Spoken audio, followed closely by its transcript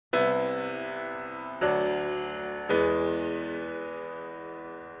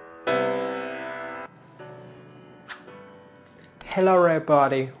Hello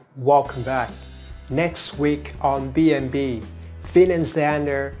everybody, welcome back. Next week on B&B, Finn and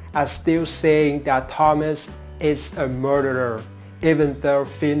Xander are still saying that Thomas is a murderer, even though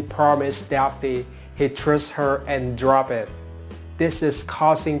Finn promised Steffy he'd trust her and drop it. This is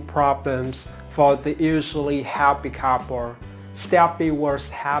causing problems for the usually happy couple. Steffy was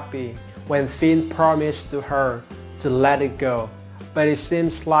happy when Finn promised to her to let it go, but it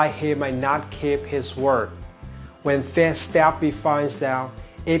seems like he might not keep his word. When Steffy finds out,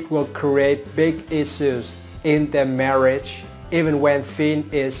 it will create big issues in their marriage, even when Finn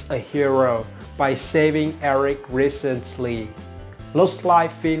is a hero by saving Eric recently. Looks like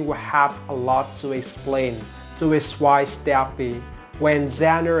Finn will have a lot to explain to his wife Steffy when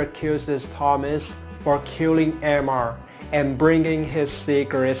Xander accuses Thomas for killing Emma and bringing his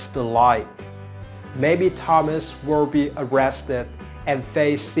secrets to light. Maybe Thomas will be arrested and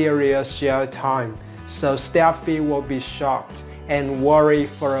face serious jail time, so Steffy will be shocked and worried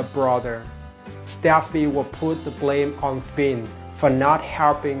for her brother. Steffy will put the blame on Finn for not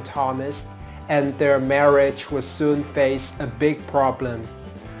helping Thomas, and their marriage will soon face a big problem.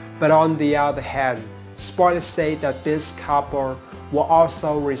 But on the other hand, spoilers say that this couple will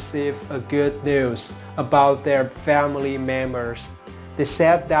also receive a good news about their family members. They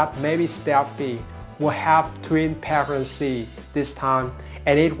said that maybe Steffy will have twin pregnancy this time,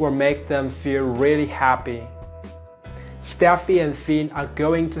 and it will make them feel really happy. Steffy and Finn are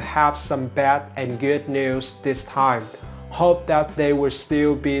going to have some bad and good news this time. Hope that they will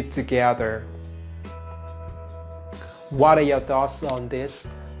still be together. What are your thoughts on this?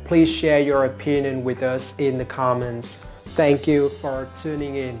 Please share your opinion with us in the comments. Thank you for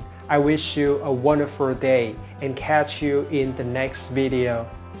tuning in. I wish you a wonderful day and catch you in the next video.